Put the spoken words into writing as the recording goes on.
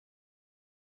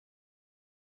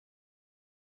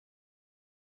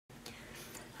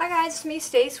Hi guys, it's me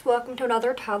Stacy. Welcome to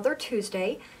another Toddler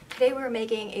Tuesday. Today we're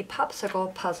making a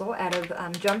popsicle puzzle out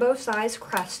of jumbo size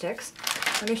craft sticks.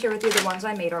 Let me share with you the ones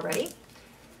I made already.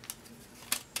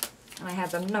 And I have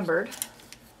them numbered.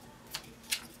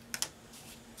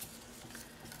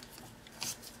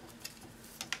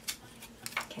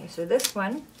 Okay, so this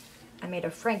one I made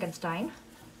a Frankenstein.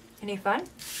 Any fun?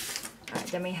 Alright,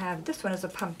 then we have this one is a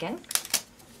pumpkin.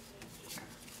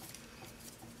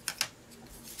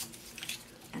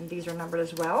 And these are numbered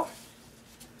as well.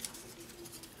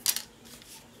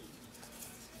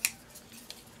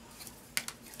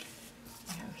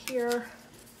 Here.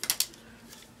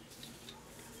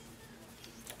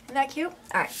 Isn't that cute?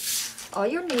 Alright. All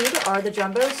you need are the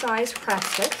jumbo size craft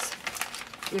sticks.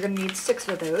 You're going to need 6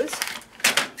 of those.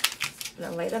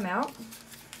 Then lay them out.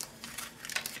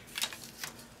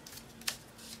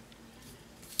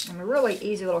 And a really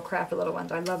easy little crafty little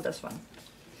ones. I love this one.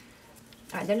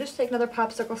 Alright, then just take another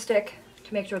popsicle stick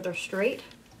to make sure they're straight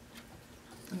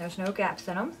and there's no gaps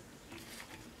in them.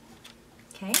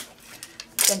 Okay.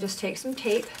 Then just take some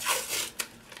tape.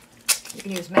 You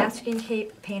can use masking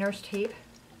tape, painter's tape.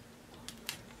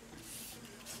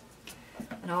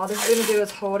 And all this is going to do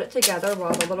is hold it together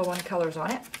while the little one colors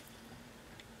on it.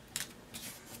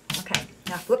 Okay,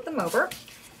 now flip them over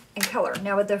and color.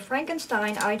 Now with the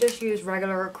Frankenstein, I just use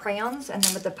regular crayons, and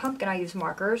then with the pumpkin, I use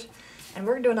markers. And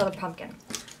we're going to do another pumpkin.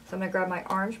 So I'm going to grab my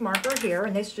orange marker here,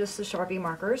 and these are just the Sharpie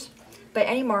markers. But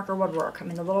any marker would work. I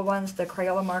mean, the little ones, the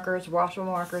Crayola markers, washable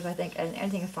markers, I think, and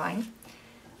anything is fine.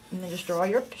 And then just draw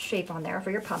your shape on there for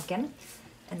your pumpkin,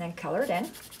 and then color it in.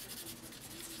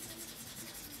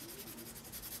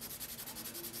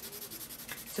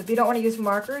 So if you don't want to use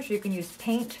markers, you can use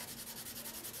paint,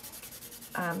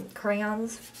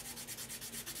 crayons.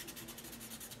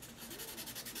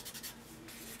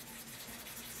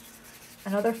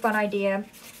 Another fun idea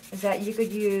is that you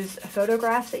could use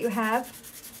photographs that you have.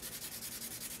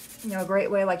 You know, a great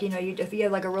way, like, you know, if you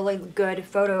have like a really good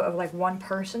photo of like one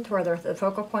person to where they're the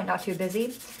focal point, not too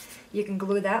busy, you can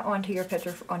glue that onto your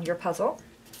picture, on your puzzle.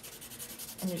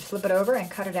 And you just flip it over and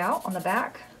cut it out on the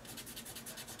back.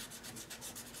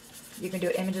 You can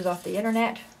do images off the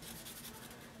internet.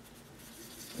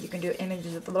 You can do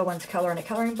images of the little ones color in a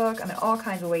coloring book. I mean, all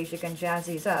kinds of ways you can jazz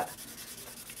these up.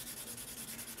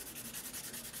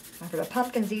 For the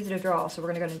pumpkin's easy to draw, so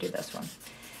we're going to go and do this one.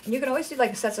 And you can always do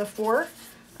like sets of 4.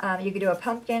 You could do a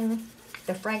pumpkin,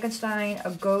 the Frankenstein,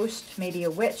 a ghost, maybe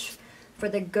a witch. For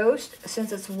the ghost,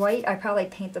 since it's white, I probably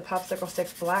paint the popsicle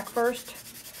sticks black first,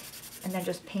 and then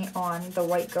just paint on the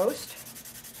white ghost.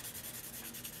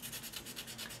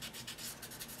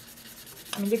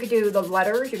 I mean, you could do the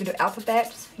letters, you can do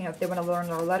alphabets, you know, if they want to learn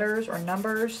their letters or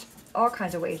numbers, all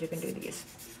kinds of ways you can do these.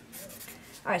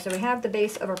 Alright, so we have the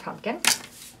base of our pumpkin.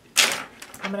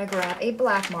 I'm going to grab a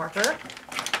black marker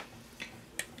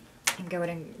and go ahead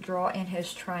and draw in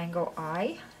his triangle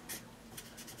eye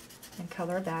and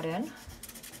color that in.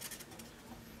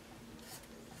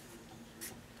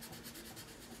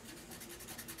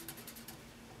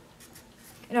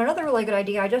 And another really good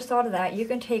idea, I just thought of that, you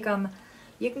can take them,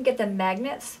 you can get the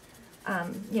magnets,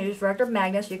 you know, just regular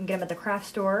magnets, you can get them at the craft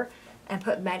store and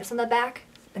put magnets on the back,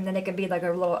 and then they can be like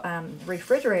a little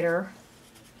refrigerator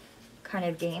kind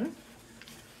of game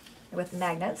with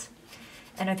magnets.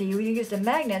 And if you use the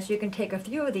magnets, you can take a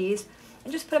few of these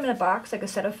and just put them in a box, like a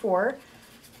set of 4.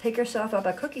 Pick yourself up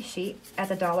a cookie sheet at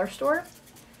the dollar store,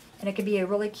 and it could be a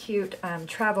really cute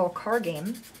travel car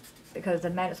game because the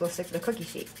magnets will stick to the cookie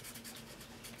sheet.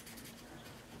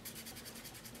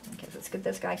 Okay, so let's get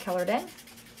this guy colored in.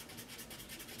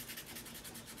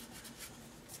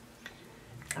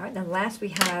 Alright, then last we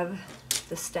have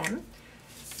the stem.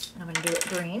 And I'm going to do it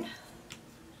green.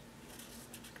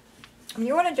 And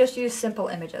you want to just use simple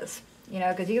images, you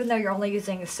know, because even though you're only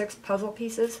using 6 puzzle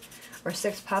pieces or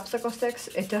 6 popsicle sticks,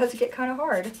 it does get kind of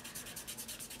hard.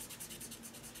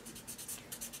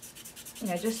 You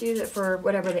know, just use it for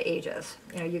whatever the age is.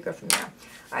 You know, you go from there.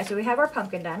 Alright, so we have our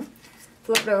pumpkin done.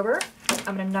 Flip it over.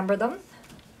 I'm going to number them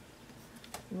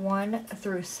 1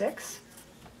 through 6.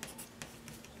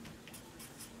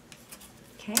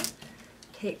 Okay,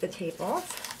 take the tape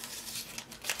off.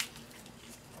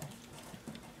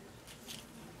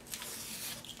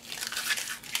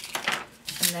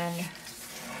 And then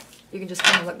you can just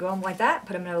kind of let go of them like that,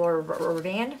 put them in a little rubber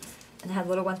band, and have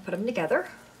little ones put them together.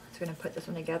 So we're going to put this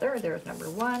one together. There's number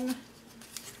 1,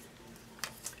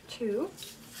 2,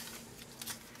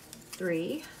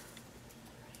 3,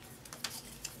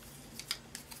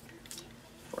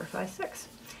 4, 5, 6.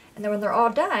 And then when they're all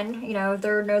done, you know,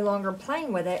 they're no longer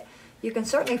playing with it. You can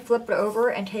certainly flip it over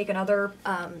and take another,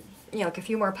 you know, like a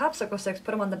few more popsicle sticks,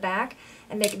 put them on the back,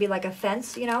 and make it be like a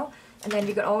fence, you know. And then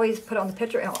you can always put it on the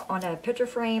picture, on a picture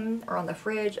frame or on the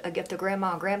fridge, a gift to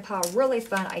grandma and grandpa. Really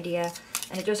fun idea,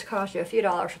 and it just costs you a few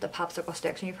dollars for the popsicle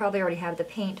sticks, and you probably already have the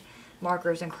paint,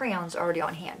 markers, and crayons already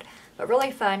on hand. But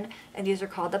really fun, and these are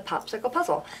called the Popsicle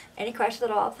Puzzle. Any questions at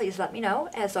all, please let me know.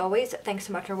 As always, thanks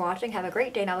so much for watching. Have a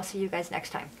great day, and I will see you guys next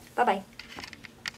time. Bye-bye.